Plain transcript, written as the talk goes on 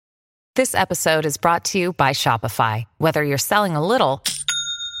This episode is brought to you by Shopify. Whether you're selling a little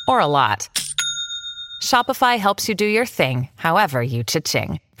or a lot, Shopify helps you do your thing, however you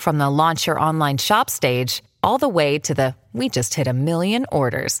cha-ching. From the launch your online shop stage, all the way to the we just hit 1 million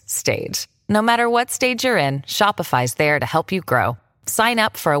orders stage. No matter what stage you're in, Shopify's there to help you grow. Sign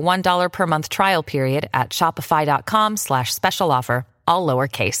up for a $1 per month trial period at shopify.com/special offer, all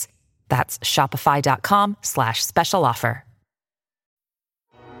lowercase. That's shopify.com/special offer.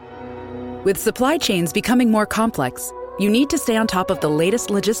 With supply chains becoming more complex, you need to stay on top of the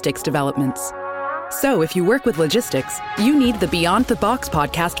latest logistics developments. So if you work with logistics, you need the Beyond the Box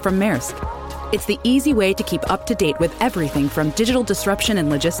podcast from Maersk. It's the easy way to keep up to date with everything from digital disruption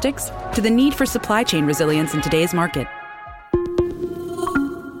in logistics to the need for supply chain resilience in today's market.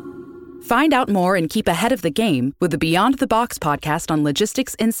 Find out more and keep ahead of the game with the Beyond the Box podcast on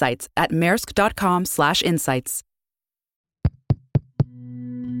logistics insights at maersk.com/insights.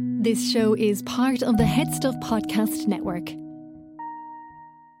 This show is part of the Head Stuff Podcast Network.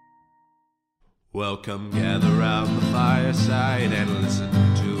 Welcome, gather round the fireside and listen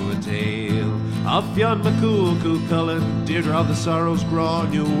to a tale of Fionn McCool, Cullen, Deirdre of the Sorrows,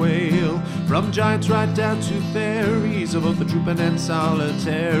 Grania Whale. From giants right down to fairies, of both the trooping and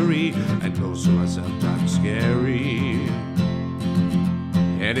solitary, and close to us sometimes scary.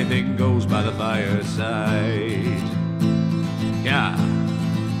 Anything goes by the fireside. Yeah.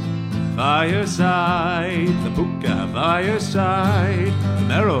 Fireside, the Puka fireside, the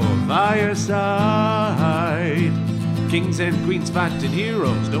Marrow fireside. Kings and queens fighting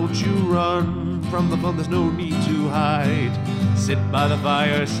heroes, don't you run from the fun, there's no need to hide. Sit by the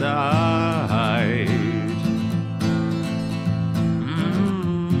fireside.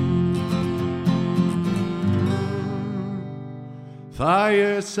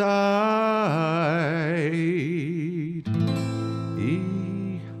 Fireside.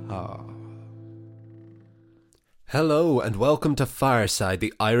 Hello and welcome to Fireside,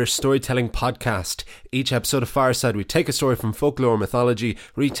 the Irish storytelling podcast. Each episode of Fireside, we take a story from folklore or mythology,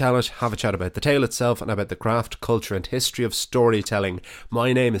 retell it, have a chat about the tale itself and about the craft, culture and history of storytelling.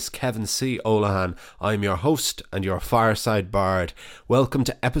 My name is Kevin C. Olahan. I'm your host and your Fireside Bard. Welcome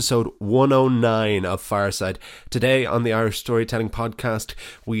to episode 109 of Fireside. Today on the Irish storytelling podcast,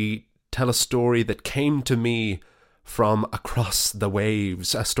 we tell a story that came to me from across the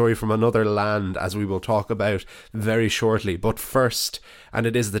waves, a story from another land, as we will talk about very shortly. But first, and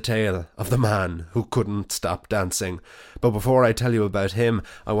it is the tale of the man who couldn't stop dancing. But before I tell you about him,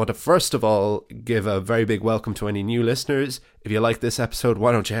 I want to first of all give a very big welcome to any new listeners. If you like this episode,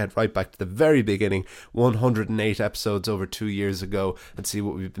 why don't you head right back to the very beginning, 108 episodes over 2 years ago, and see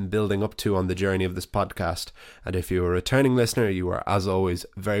what we've been building up to on the journey of this podcast. And if you're a returning listener, you are, as always,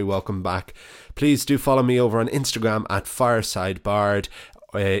 very welcome back. Please do follow me over on Instagram at FiresideBard.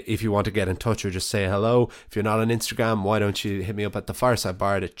 If you want to get in touch or just say hello. If you're not on Instagram, why don't you hit me up at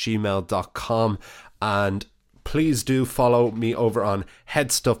thefiresidebard@gmail.com. And please do follow me over on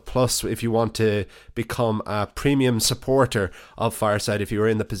Headstuff Plus if you want to become a premium supporter of Fireside. If you are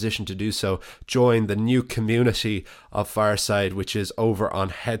in the position to do so, join the new community of Fireside, which is over on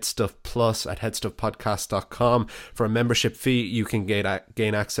Headstuff Plus at headstuffpodcast.com. For a membership fee, you can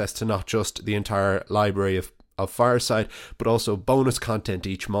gain access to not just the entire library of Fireside, but also bonus content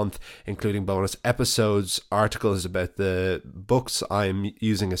each month, including bonus episodes, articles about the books I'm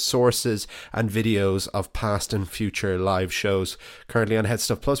using as sources, and videos of past and future live shows. Currently on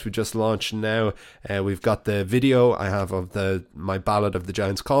Headstuff Plus, we just launched now. We've got the video I have of my Ballad of the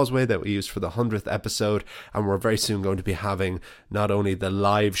Giant's Causeway that we used for the 100th episode, and we're very soon going to be having not only the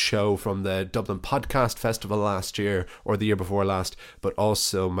live show from the Dublin Podcast Festival last year, or the year before last, but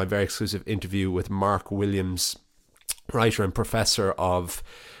also my very exclusive interview with Mark Williams, writer and professor of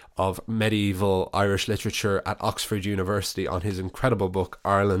medieval Irish literature at Oxford University, on his incredible book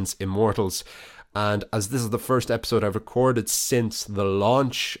Ireland's Immortals. And as this is the first episode I've recorded since the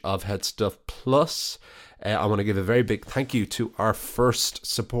launch of Headstuff Plus, I want to give a very big thank you to our first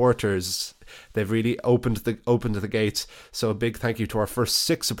supporters. They've really opened the gates. So a big thank you to our first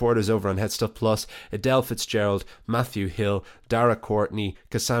 6 supporters over on Headstuff Plus: Adele Fitzgerald, Matthew Hill, Dara Courtney,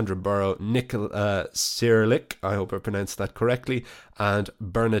 Cassandra Burrow, Nicola Sirlik, I hope I pronounced that correctly, and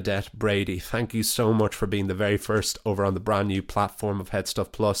Bernadette Brady. Thank you so much for being the very first over on the brand new platform of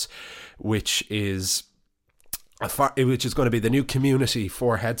Headstuff Plus, which is going to be the new community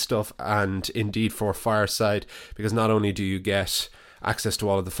for Headstuff and indeed for Fireside, because not only do you get access to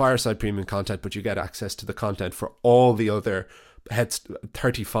all of the Fireside premium content, but you get access to the content for all the other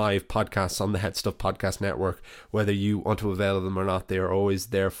 35 podcasts on the Head Stuff Podcast Network. Whether you want to avail of them or not, they are always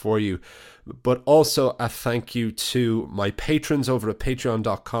there for you. But also a thank you to my patrons over at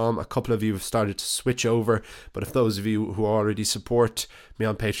patreon.com. A couple of you have started to switch over, but if those of you who already support me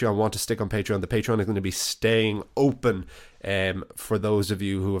on Patreon want to stick on Patreon, the Patreon is going to be staying open for those of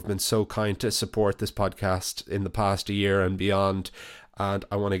you who have been so kind to support this podcast in the past year and beyond. And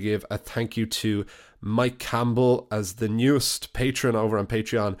I want to give a thank you to Mike Campbell as the newest patron over on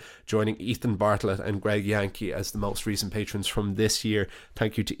Patreon, joining Ethan Bartlett and Greg Yankee as the most recent patrons from this year.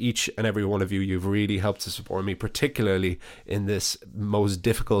 Thank you to each and every one of you. You've really helped to support me, particularly in this most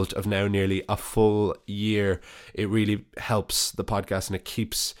difficult of now nearly a full year. It really helps the podcast, and it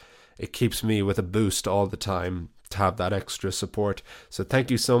keeps me with a boost all the time to have that extra support. So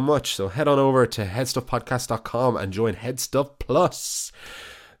thank you so much. So head on over to headstuffpodcast.com and join Headstuff Plus.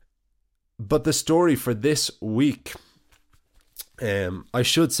 But the story for this week, I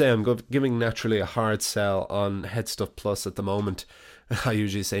should say I'm giving naturally a hard sell on Headstuff Plus at the moment. I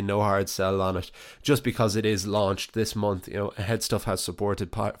usually say no hard sell on it, just because it is launched this month. You know, Headstuff has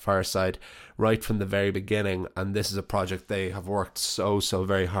supported Fireside right from the very beginning, and this is a project they have worked so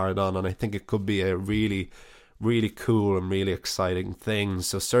very hard on, and I think it could be a really cool and really exciting thing.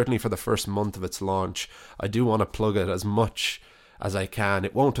 So certainly for the first month of its launch, I do want to plug it as much as I can.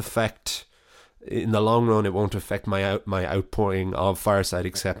 It won't affect, in the long run, it won't affect my outpouring of Fireside,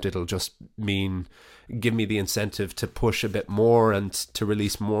 except it'll just mean give me the incentive to push a bit more and to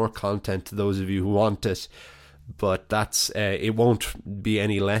release more content to those of you who want it. But that's it won't be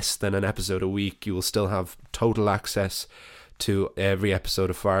any less than an episode a week. You will still have total access to every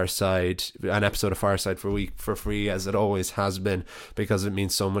episode of Fireside, an episode of Fireside for a week for free, as it always has been, because it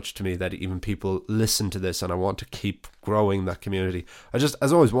means so much to me that even people listen to this, and I want to keep growing that community. I just,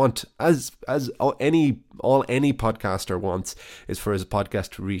 as always, want, as any podcaster wants, is for his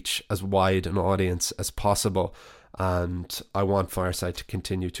podcast to reach as wide an audience as possible. And I want Fireside to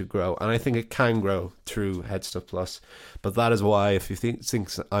continue to grow, and I think it can grow through Headstuff Plus. But that is why, if you think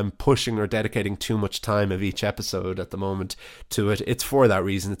I'm pushing or dedicating too much time of each episode at the moment to it, it's for that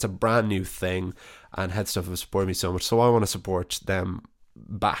reason. It's a brand new thing, and Headstuff has supported me so much, so I want to support them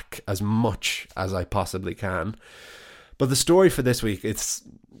back as much as I possibly can. But the story for this week, it's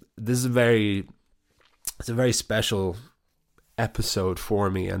a very special episode for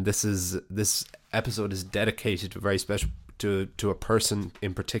me, and this episode is dedicated to very special to a person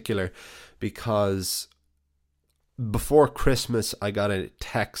in particular, because before Christmas I got a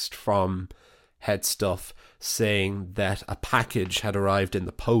text from Headstuff saying that a package had arrived in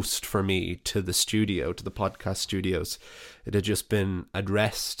the post for me to the studio, to the podcast studios. It had just been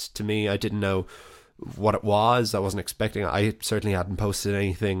addressed to me. I didn't know what it was. I wasn't expecting it. I certainly hadn't posted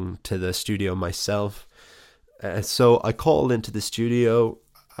anything to the studio myself. So I called into the studio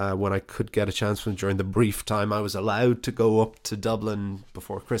when I could get a chance, during the brief time I was allowed to go up to Dublin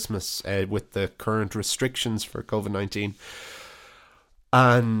before Christmas with the current restrictions for COVID-19.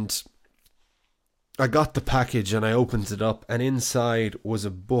 And I got the package and I opened it up, and inside was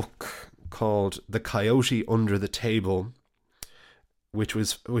a book called The Coyote Under the Table, which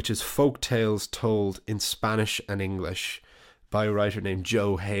is folk tales told in Spanish and English by a writer named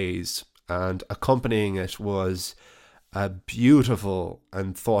Joe Hayes. And accompanying it was a beautiful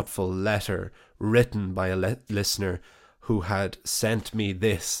and thoughtful letter written by a listener who had sent me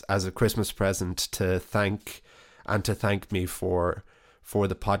this as a Christmas present to thank me for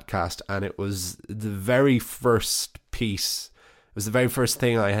the podcast. And it was the very first piece. It was the very first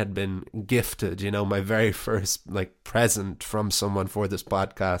thing I had been gifted, my very first present from someone for this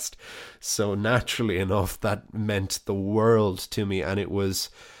podcast. So naturally enough, that meant the world to me, and it was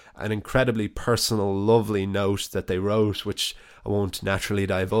an incredibly personal, lovely note that they wrote, which I won't naturally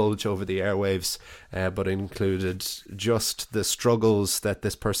divulge over the airwaves, but included just the struggles that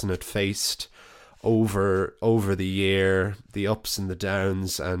this person had faced over the year, the ups and the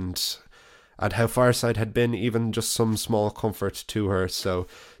downs, and how Fireside had been even just some small comfort to her. So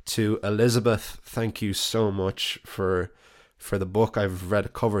to Elizabeth, thank you so much for the book. I've read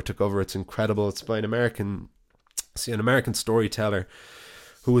it cover to cover. It's incredible. It's by an American storyteller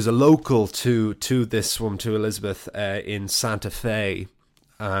who was a local to this woman, to Elizabeth, in Santa Fe.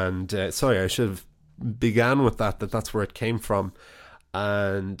 And sorry, I should have began with that's where it came from.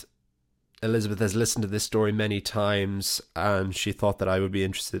 And Elizabeth has listened to this story many times, and she thought that I would be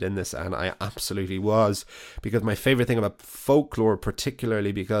interested in this, and I absolutely was, because my favorite thing about folklore,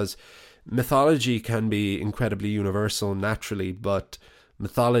 particularly because mythology can be incredibly universal naturally, but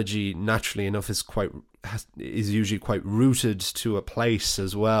mythology, naturally enough, is usually quite rooted to a place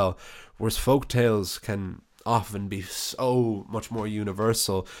as well, whereas folk tales can often be so much more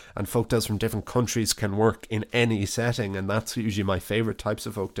universal, and folktales from different countries can work in any setting, and that's usually my favourite types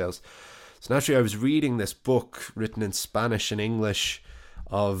of folktales. So naturally I was reading this book written in Spanish and English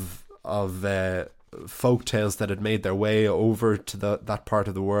of folktales that had made their way over to that part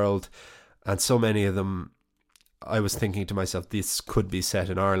of the world, and so many of them I was thinking to myself, this could be set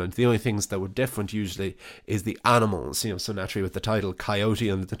in Ireland. The only things that were different usually is the animals, so naturally with the title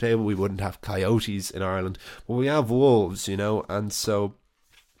Coyote under the table, we wouldn't have coyotes in Ireland, but we have wolves, and so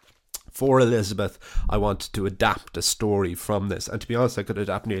for Elizabeth, I wanted to adapt a story from this, and to be honest, I could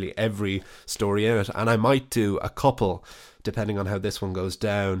adapt nearly every story in it, and I might do a couple, depending on how this one goes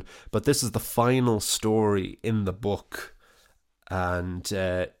down, but this is the final story in the book, and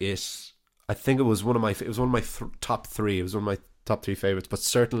I think it was one of my top three. It was one of my top three favorites, but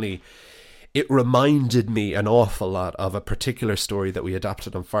certainly it reminded me an awful lot of a particular story that we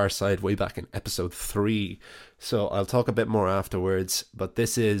adapted on Fireside way back in episode 3. So I'll talk a bit more afterwards, but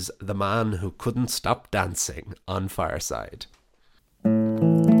this is The Man Who Couldn't Stop Dancing on Fireside.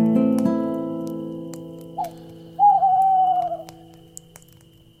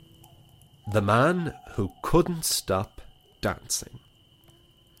 The Man Who Couldn't Stop Dancing.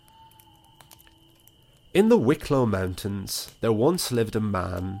 In the Wicklow Mountains, there once lived a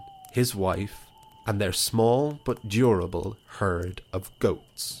man, his wife, and their small but durable herd of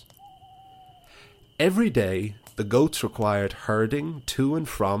goats. Every day, the goats required herding to and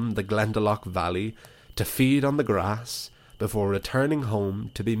from the Glendalough Valley to feed on the grass before returning home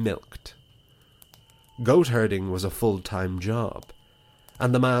to be milked. Goat herding was a full-time job,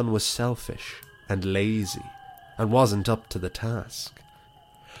 and the man was selfish and lazy and wasn't up to the task.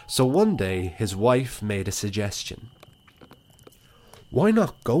 So one day his wife made a suggestion. Why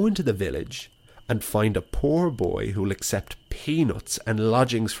not go into the village and find a poor boy who'll accept peanuts and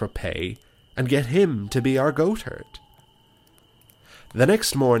lodgings for pay and get him to be our goat herd? The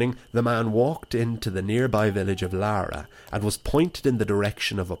next morning the man walked into the nearby village of Lara and was pointed in the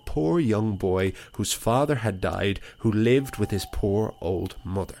direction of a poor young boy whose father had died, who lived with his poor old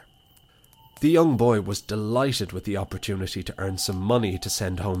mother. The young boy was delighted with the opportunity to earn some money to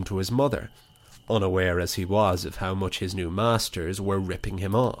send home to his mother, unaware as he was of how much his new masters were ripping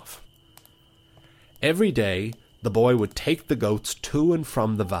him off. Every day, the boy would take the goats to and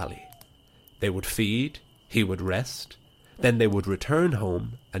from the valley. They would feed, he would rest, then they would return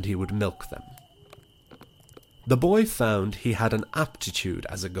home and he would milk them. The boy found he had an aptitude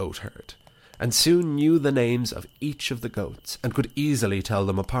as a goat herd, and soon knew the names of each of the goats and could easily tell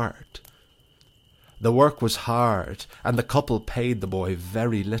them apart. The work was hard, and the couple paid the boy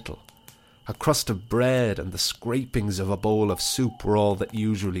very little. A crust of bread and the scrapings of a bowl of soup were all that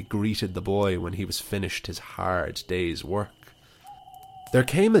usually greeted the boy when he was finished his hard day's work. There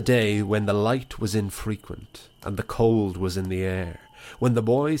came a day when the light was infrequent, and the cold was in the air, when the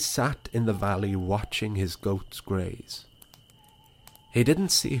boy sat in the valley watching his goats graze. He didn't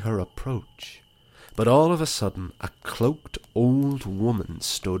see her approach, but all of a sudden a cloaked old woman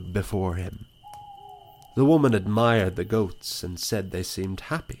stood before him. The woman admired the goats and said they seemed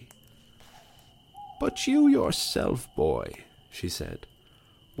happy. "But you yourself, boy," she said,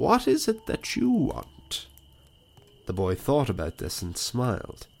 "what is it that you want?" The boy thought about this and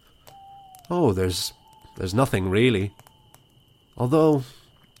smiled. "Oh, there's nothing really. Although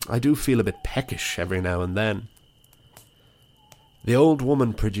I do feel a bit peckish every now and then." The old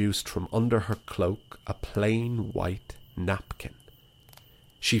woman produced from under her cloak a plain white napkin.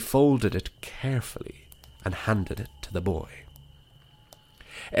 She folded it carefully and handed it to the boy.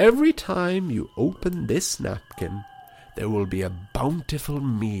 "Every time you open this napkin, there will be a bountiful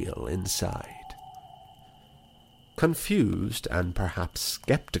meal inside." Confused and perhaps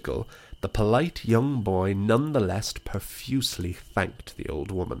sceptical, the polite young boy nonetheless profusely thanked the old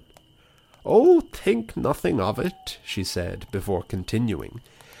woman. "Oh, think nothing of it," she said, before continuing.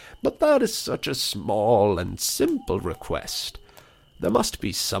 "But that is such a small and simple request. There must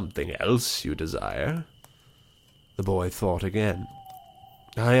be something else you desire." The boy thought again.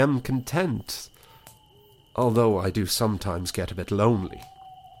 "I am content, although I do sometimes get a bit lonely."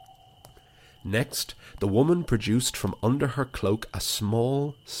 Next, the woman produced from under her cloak a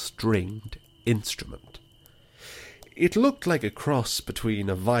small, stringed instrument. It looked like a cross between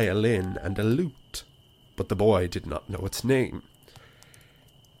a violin and a lute, but the boy did not know its name.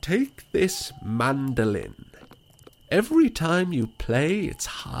 "Take this mandolin. Every time you play its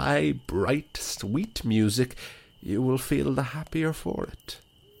high, bright, sweet music, you will feel the happier for it."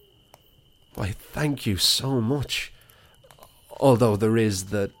 "Why, thank you so much. Although there is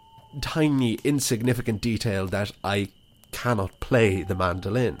the tiny, insignificant detail that I cannot play the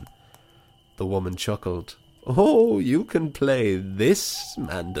mandolin." The woman chuckled. "Oh, you can play this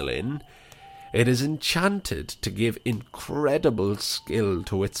mandolin. It is enchanted to give incredible skill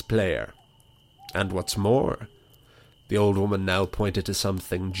to its player. And what's more," the old woman now pointed to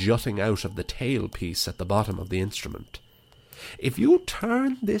something jutting out of the tailpiece at the bottom of the instrument, "if you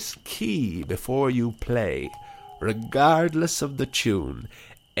turn this key before you play, regardless of the tune,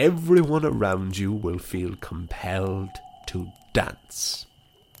 everyone around you will feel compelled to dance."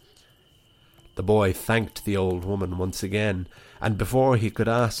 The boy thanked the old woman once again, and before he could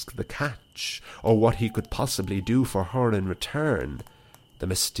ask the catch, or what he could possibly do for her in return, the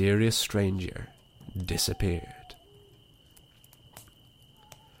mysterious stranger disappeared.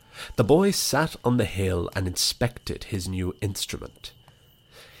 The boy sat on the hill and inspected his new instrument.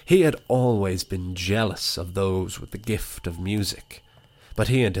 He had always been jealous of those with the gift of music, but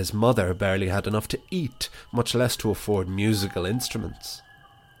he and his mother barely had enough to eat, much less to afford musical instruments.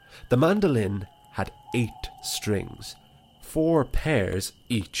 The mandolin had 8 strings, 4 pairs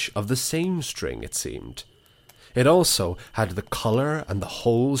each of the same string, it seemed. It also had the colour and the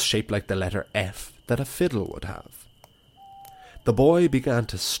holes shaped like the letter F that a fiddle would have. The boy began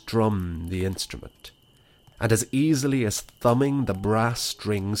to strum the instrument, and as easily as thumbing the brass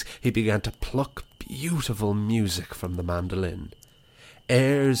strings, he began to pluck beautiful music from the mandolin.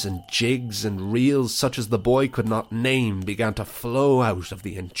 Airs and jigs and reels such as the boy could not name began to flow out of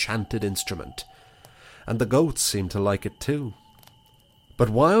the enchanted instrument, and the goats seemed to like it too. But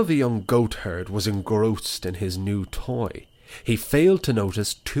while the young goatherd was engrossed in his new toy, he failed to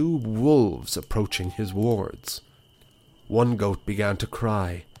notice 2 wolves approaching his wards. One goat began to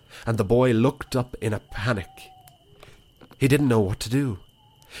cry, and the boy looked up in a panic. He didn't know what to do.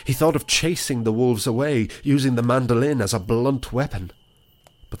 He thought of chasing the wolves away, using the mandolin as a blunt weapon.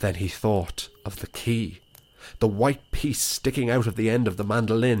 But then he thought of the key, the white piece sticking out of the end of the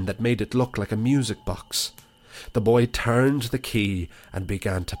mandolin that made it look like a music box. The boy turned the key and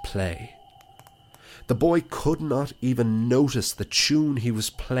began to play. The boy could not even notice the tune he was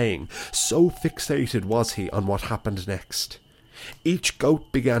playing, so fixated was he on what happened next. Each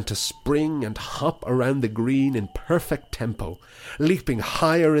goat began to spring and hop around the green in perfect tempo, leaping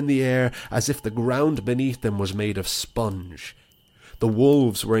higher in the air as if the ground beneath them was made of sponge. The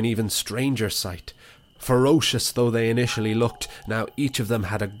wolves were an even stranger sight. Ferocious though they initially looked, now each of them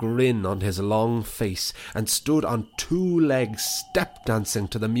had a grin on his long face and stood on 2 legs step-dancing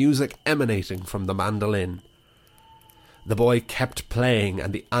to the music emanating from the mandolin. The boy kept playing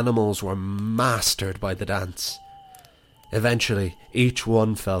and the animals were mastered by the dance. Eventually, each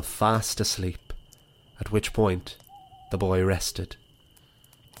one fell fast asleep, at which point the boy rested.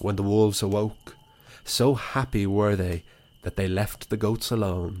 When the wolves awoke, so happy were they that they left the goats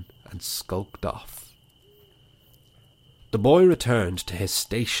alone and skulked off. The boy returned to his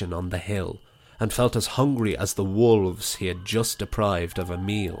station on the hill and felt as hungry as the wolves he had just deprived of a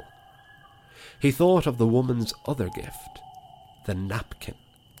meal. He thought of the woman's other gift, the napkin.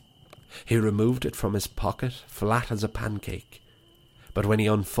 He removed it from his pocket, flat as a pancake, but when he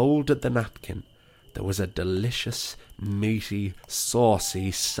unfolded the napkin, there was a delicious, meaty,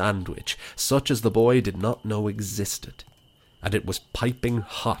 saucy sandwich, such as the boy did not know existed, and it was piping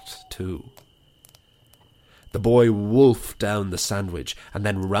hot too. The boy wolfed down the sandwich and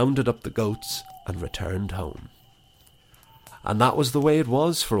then rounded up the goats and returned home. And that was the way it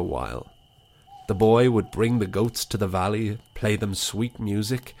was for a while. The boy would bring the goats to the valley, play them sweet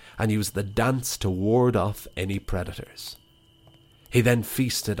music, and use the dance to ward off any predators. He then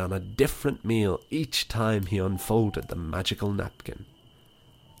feasted on a different meal each time he unfolded the magical napkin.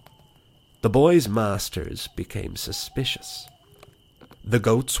 The boy's masters became suspicious. The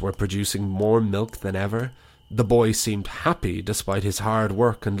goats were producing more milk than ever. The boy seemed happy despite his hard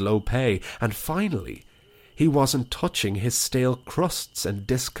work and low pay, and finally, he wasn't touching his stale crusts and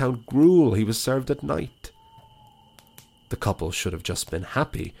discount gruel he was served at night. The couple should have just been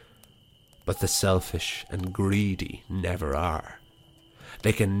happy, but the selfish and greedy never are.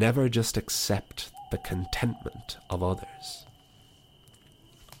 They can never just accept the contentment of others.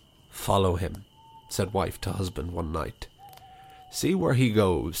 "Follow him," said wife to husband one night. "See where he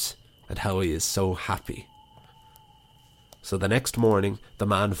goes, and how he is so happy." So the next morning the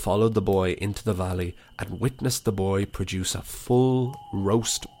man followed the boy into the valley and witnessed the boy produce a full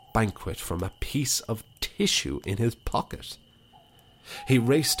roast banquet from a piece of tissue in his pocket. He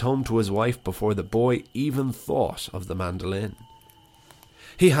raced home to his wife before the boy even thought of the mandolin.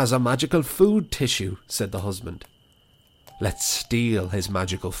 "He has a magical food tissue," said the husband. "Let's steal his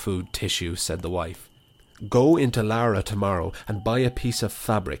magical food tissue," said the wife. "Go into Lara tomorrow and buy a piece of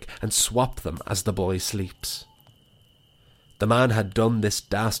fabric and swap them as the boy sleeps." The man had done this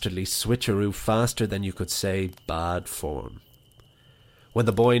dastardly switcheroo faster than you could say bad form. When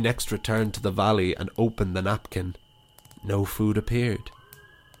the boy next returned to the valley and opened the napkin, no food appeared.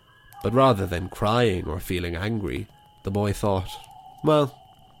 But rather than crying or feeling angry, the boy thought, well,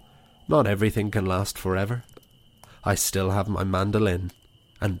 not everything can last forever. I still have my mandolin,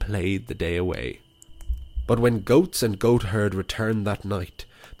 and played the day away. But when goats and goatherd returned that night,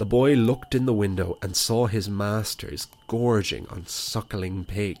 the boy looked in the window and saw his masters gorging on suckling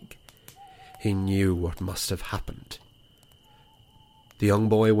pig. He knew what must have happened. The young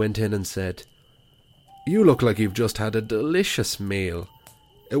boy went in and said, "You look like you've just had a delicious meal.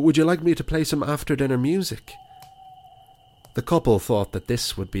 Would you like me to play some after-dinner music?" The couple thought that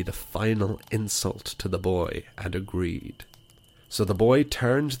this would be the final insult to the boy and agreed. So the boy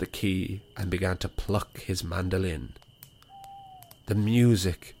turned the key and began to pluck his mandolin. The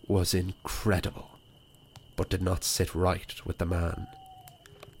music was incredible, but did not sit right with the man.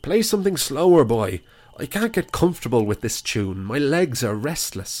 "Play something slower, boy. I can't get comfortable with this tune. My legs are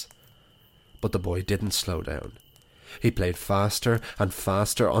restless." But the boy didn't slow down. He played faster and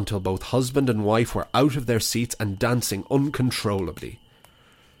faster until both husband and wife were out of their seats and dancing uncontrollably.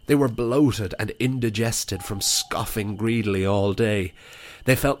 They were bloated and indigested from scoffing greedily all day.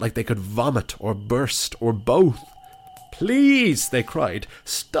 They felt like they could vomit or burst or both. "Please," they cried,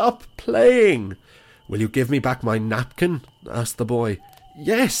 "stop playing." "Will you give me back my napkin?" asked the boy.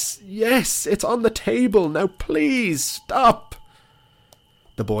 Yes, it's on the table. Now please, stop."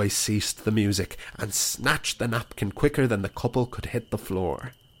 The boy ceased the music and snatched the napkin quicker than the couple could hit the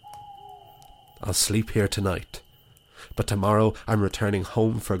floor. "I'll sleep here tonight, but tomorrow I'm returning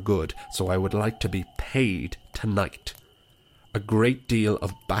home for good, so I would like to be paid tonight. A great deal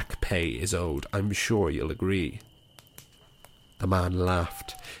of back pay is owed, I'm sure you'll agree." The man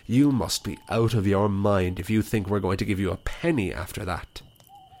laughed. "You must be out of your mind if you think we're going to give you a penny after that."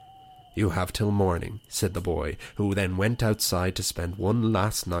 "You have till morning," said the boy, who then went outside to spend one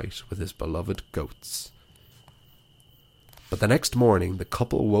last night with his beloved goats. But the next morning the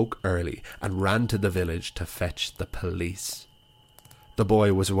couple woke early and ran to the village to fetch the police. The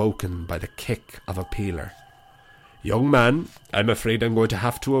boy was woken by the kick of a peeler. "Young man, I'm afraid I'm going to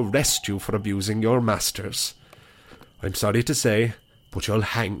have to arrest you for abusing your masters. I'm sorry to say, but you'll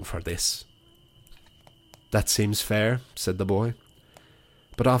hang for this." "That seems fair," said the boy.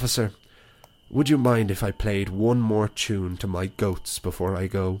 "But officer, would you mind if I played one more tune to my goats before I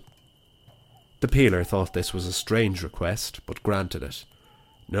go?" The peeler thought this was a strange request, but granted it.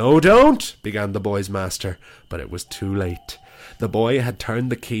 "No, don't," began the boy's master, but it was too late. The boy had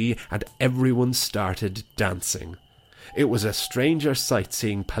turned the key and everyone started dancing. It was a stranger sight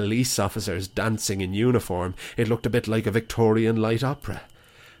seeing police officers dancing in uniform. It looked a bit like a Victorian light opera.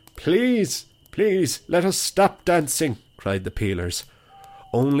 Please, let us stop dancing," cried the peelers.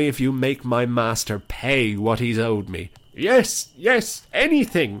 "Only if you make my master pay what he's owed me." Yes,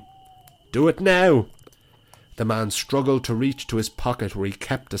 anything." "Do it now." The man struggled to reach to his pocket where he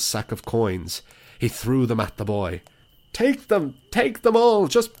kept a sack of coins. He threw them at the boy. Take them all,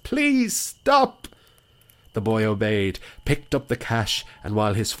 just please stop." The boy obeyed, picked up the cash, and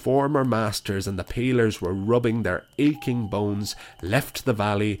while his former masters and the peelers were rubbing their aching bones, left the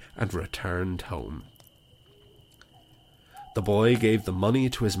valley and returned home. The boy gave the money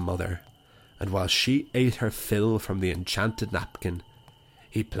to his mother, and while she ate her fill from the enchanted napkin,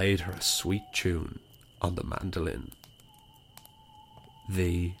 he played her a sweet tune on the mandolin.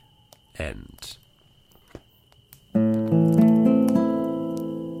 The end.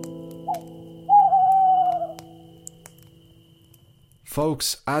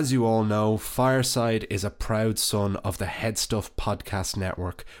 Folks, as you all know, Fireside is a proud son of the Headstuff Podcast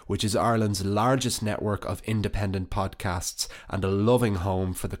Network, which is Ireland's largest network of independent podcasts and a loving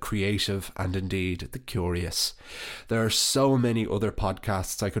home for the creative and indeed the curious. There are so many other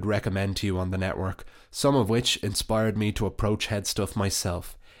podcasts I could recommend to you on the network, some of which inspired me to approach Headstuff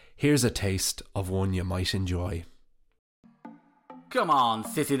myself. Here's a taste of one you might enjoy. Come on,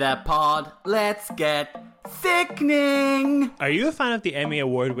 sissy that pod, let's get thickening! Are you a fan of the Emmy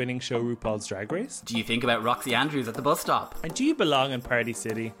Award-winning show RuPaul's Drag Race? Do you think about Roxy Andrews at the bus stop? And do you belong in Party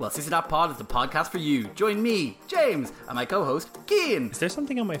City? Well, Sissy That Pod is the podcast for you. Join me, James, and my co-host, Cian, Is there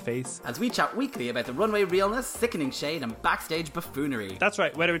something on my face? as we chat weekly about the runway realness, sickening shade, and backstage buffoonery. That's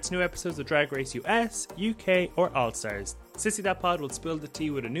right, whether it's new episodes of Drag Race US, UK, or All-Stars, Sissy That Pod will spill the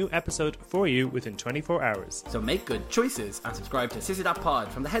tea with a new episode for you within 24 hours. So make good choices and subscribe to Sissy That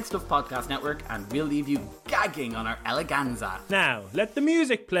Pod from the Headstuff Podcast Network, and we'll leave you gagging on our eleganza. Now, let the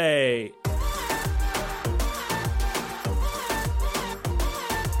music play!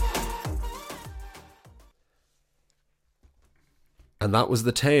 And that was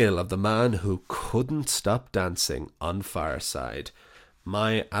the tale of the man who couldn't stop dancing on Fireside.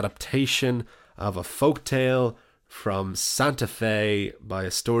 My adaptation of a folktale from Santa Fe by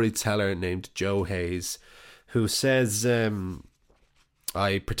a storyteller named Joe Hayes, who says,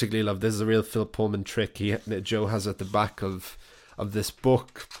 I particularly love, this is a real Philip Pullman trick. Joe has at the back of this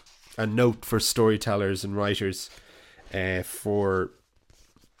book a note for storytellers and writers for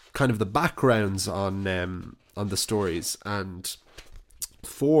kind of the backgrounds on the stories. And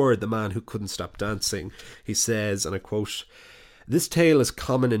for the man who couldn't stop dancing, he says, and I quote, "This tale is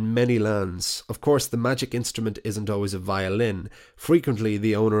common in many lands. Of course, the magic instrument isn't always a violin. Frequently,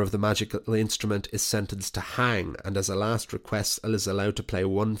 the owner of the magical instrument is sentenced to hang, and as a last request is allowed to play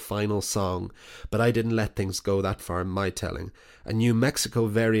one final song. But I didn't let things go that far in my telling. A New Mexico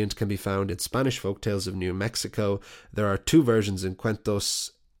variant can be found in Spanish folktales of New Mexico. There are 2 versions in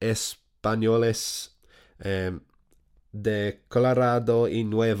Cuentos Españoles de Colorado y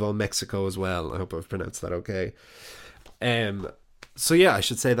Nuevo Mexico as well." I hope I've pronounced that okay. So yeah, I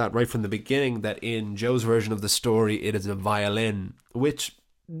should say that right from the beginning, that in Joe's version of the story, it is a violin, which,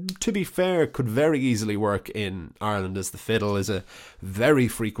 to be fair, could very easily work in Ireland, as the fiddle is a very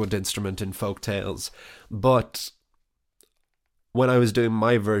frequent instrument in folk tales. But when I was doing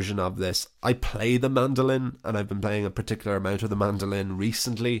my version of this, I play the mandolin, and I've been playing a particular amount of the mandolin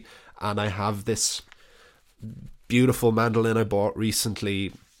recently, and I have this beautiful mandolin I bought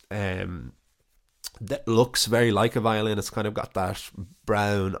recently, that looks very like a violin. It's kind of got that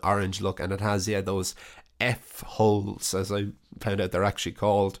brown orange look, and it has those F holes, as I found out they're actually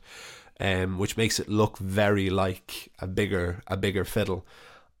called, which makes it look very like a bigger fiddle.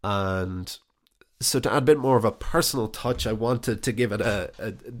 And so to add a bit more of a personal touch, I wanted to give it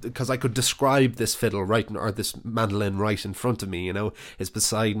because I could describe this fiddle right, or this mandolin right in front of me, it's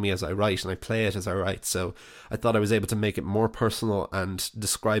beside me as I write, and I play it as I write. So I thought I was able to make it more personal and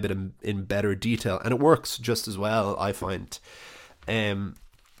describe it in better detail, and it works just as well, I find.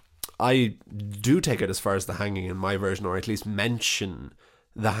 I do take it as far as the hanging in my version, or at least mention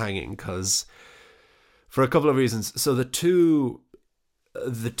the hanging, because for a couple of reasons. So the two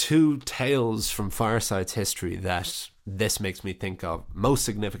tales from Fireside's history that this makes me think of most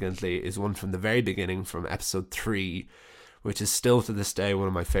significantly is one from the very beginning, from episode 3, which is still to this day one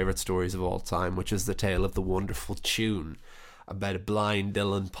of my favourite stories of all time, which is the tale of the wonderful tune, about a blind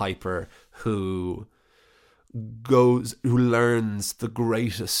Dylan piper who learns the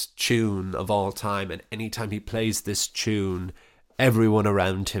greatest tune of all time, and anytime he plays this tune, everyone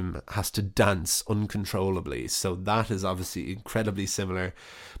around him has to dance uncontrollably. So that is obviously incredibly similar.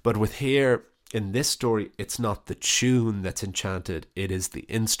 But with here, in this story, it's not the tune that's enchanted, it is the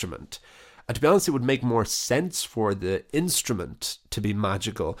instrument. And to be honest, it would make more sense for the instrument to be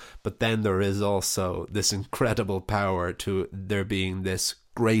magical, but then there is also this incredible power to there being this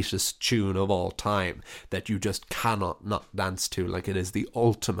greatest tune of all time that you just cannot not dance to, like it is the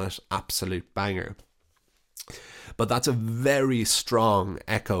ultimate absolute banger. But that's a very strong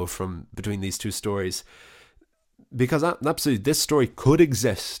echo from between these two stories, because absolutely this story could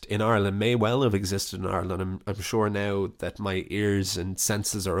exist in Ireland, may well have existed in Ireland. I'm sure now that my ears and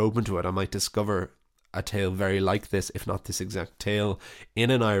senses are open to it, I might discover a tale very like this, if not this exact tale, in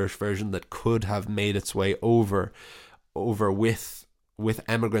an Irish version that could have made its way over with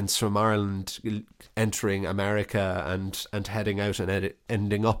emigrants from Ireland entering America and heading out and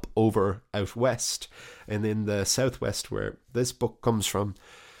ending up out west and in the southwest where this book comes from.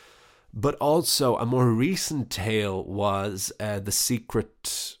 But also a more recent tale was the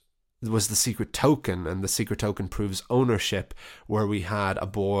secret token, and the secret token proves ownership, where we had a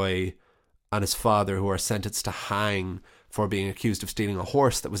boy and his father who are sentenced to hang for being accused of stealing a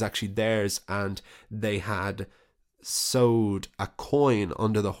horse that was actually theirs, and they had sewed a coin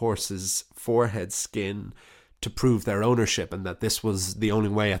under the horse's forehead skin to prove their ownership, and that this was the only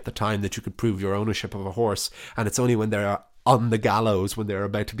way at the time that you could prove your ownership of a horse. And it's only when they're on the gallows, when they're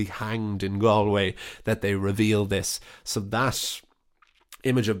about to be hanged in Galway, that they reveal this. So that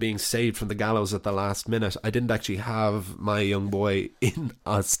image of being saved from the gallows at the last minute, I didn't actually have my young boy in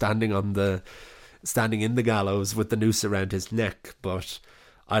standing in the gallows with the noose around his neck, but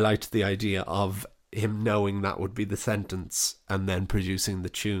I liked the idea of him knowing that would be the sentence and then producing the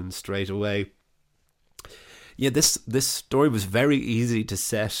tune straight away. Yeah, this story was very easy to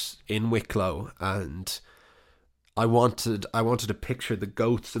set in Wicklow, and I wanted to picture the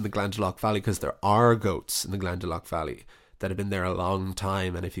goats in the Glendalough Valley, because there are goats in the Glendalough Valley that have been there a long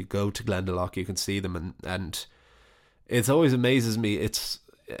time, and if you go to Glendalough you can see them, and it always amazes me.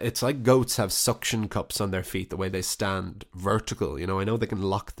 it's like goats have suction cups on their feet, the way they stand vertical. You know, I know they can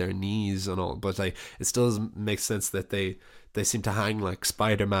lock their knees and all, but it still doesn't make sense that they seem to hang like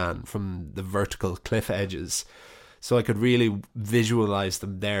Spider-Man from the vertical cliff edges. So I could really visualize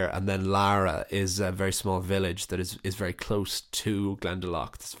them there. And then Lara is a very small village that is very close to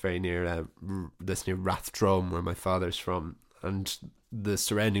Glendalough. It's very near near Rathdrome, where my father's from, and the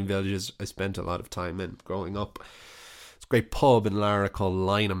surrounding villages I spent a lot of time in growing up. It's a great pub in Lara called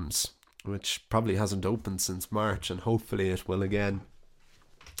Lynham's, which probably hasn't opened since March, and hopefully it will again.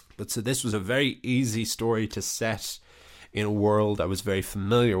 But so this was a very easy story to set in a world I was very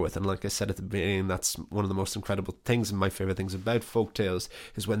familiar with. And like I said at the beginning, that's one of the most incredible things and my favourite things about folktales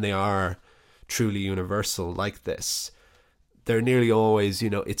is when they are truly universal like this. They're nearly always,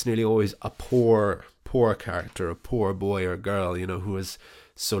 it's nearly always a poor character, a poor boy or girl, who has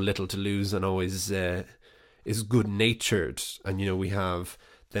so little to lose and always is good-natured. And, we have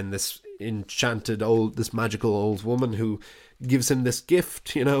then this enchanted this magical old woman who gives him this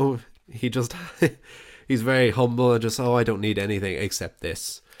gift, he just... He's very humble and just, I don't need anything except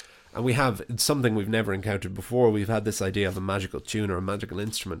this. And we have something we've never encountered before. We've had this idea of a magical tune or a magical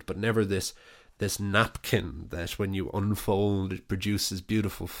instrument, but never this napkin that when you unfold, it produces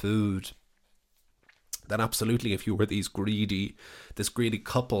beautiful food. That absolutely, if you were this greedy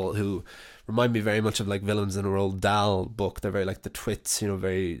couple who remind me very much of like villains in a Roald Dahl book. They're very like the Twits,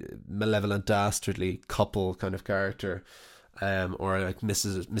 very malevolent, dastardly couple kind of character. Or like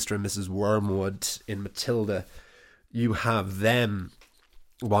Mr. and Mrs. Wormwood in Matilda, you have them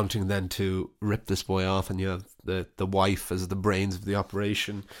wanting then to rip this boy off, and you have the wife as the brains of the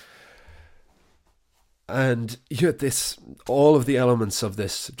operation. And all of the elements of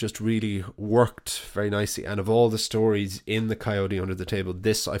this just really worked very nicely. And of all the stories in the Coyote Under the Table,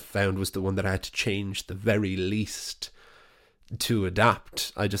 this I found was the one that I had to change the very least to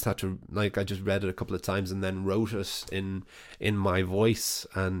adapt. I just had to, I just read it a couple of times and then wrote it in my voice,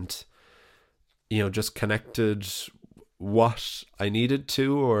 and just connected what I needed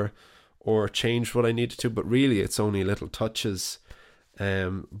to or changed what I needed to, but really it's only little touches.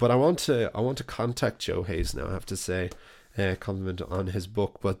 But I want to contact Joe Hayes now, I have to say, compliment on his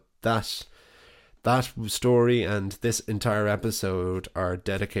book. But that story and this entire episode are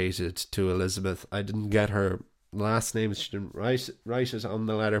dedicated to Elizabeth. I didn't get her last name, she didn't write it on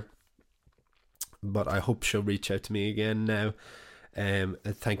the letter, but I hope she'll reach out to me again now.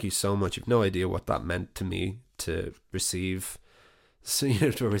 Thank you so much. You've no idea what that meant to me to receive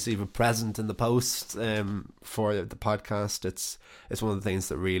a present in the post for the podcast. It's one of the things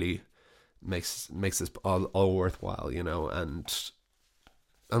that really makes this all worthwhile, and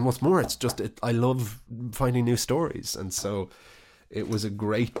what's more, I love finding new stories, and so it was a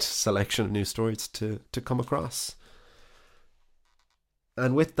great selection of new stories to come across.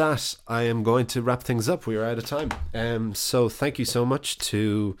 And with that, I am going to wrap things up. We are out of time. So thank you so much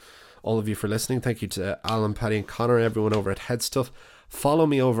to all of you for listening. Thank you to Alan, Paddy and Connor, everyone over at Headstuff. Follow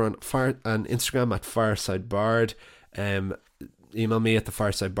me over on Instagram at FiresideBard. Email me at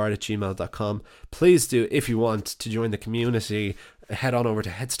thefiresidebard@gmail.com. Please do, if you want to join the community, head on over to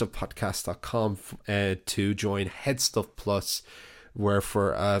headstuffpodcast.com to join Headstuff Plus, where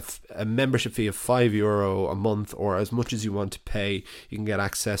for a membership fee of €5 a month, or as much as you want to pay, you can get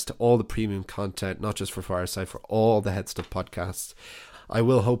access to all the premium content, not just for Fireside, for all the Headstuff podcasts. I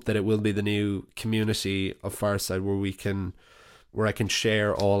will hope that it will be the new community of Fireside where I can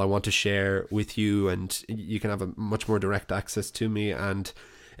share all I want to share with you, and you can have a much more direct access to me. And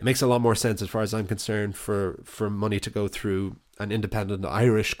it makes a lot more sense, as far as I'm concerned, for money to go through an independent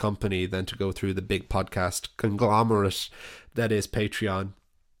Irish company than to go through the big podcast conglomerate that is Patreon.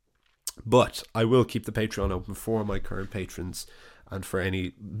 But I will keep the Patreon open for my current patrons and for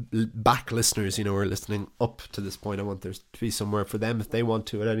any back listeners, who are listening up to this point. I want there to be somewhere for them if they want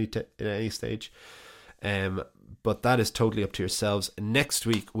to at any stage. But that is totally up to yourselves. Next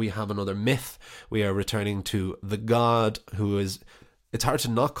week we have another myth. We are returning to the god who is... It's hard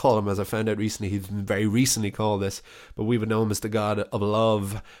to not call him, as I found out recently. He's been very recently called this, but we would know him as the god of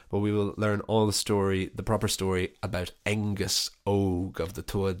love. But we will learn all the proper story about Angus Og of the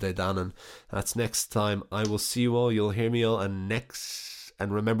Tuatha De Danann. That's next time. I will see you all. You'll hear me all. And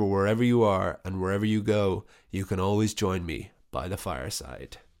remember, wherever you are and wherever you go, you can always join me by the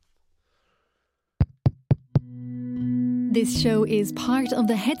fireside. This show is part of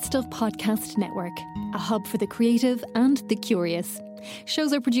the Headstuff Podcast Network, a hub for the creative and the curious.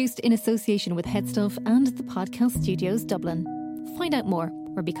 Shows are produced in association with Headstuff and the Podcast Studios Dublin. Find out more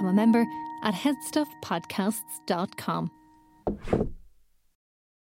or become a member at headstuffpodcasts.com.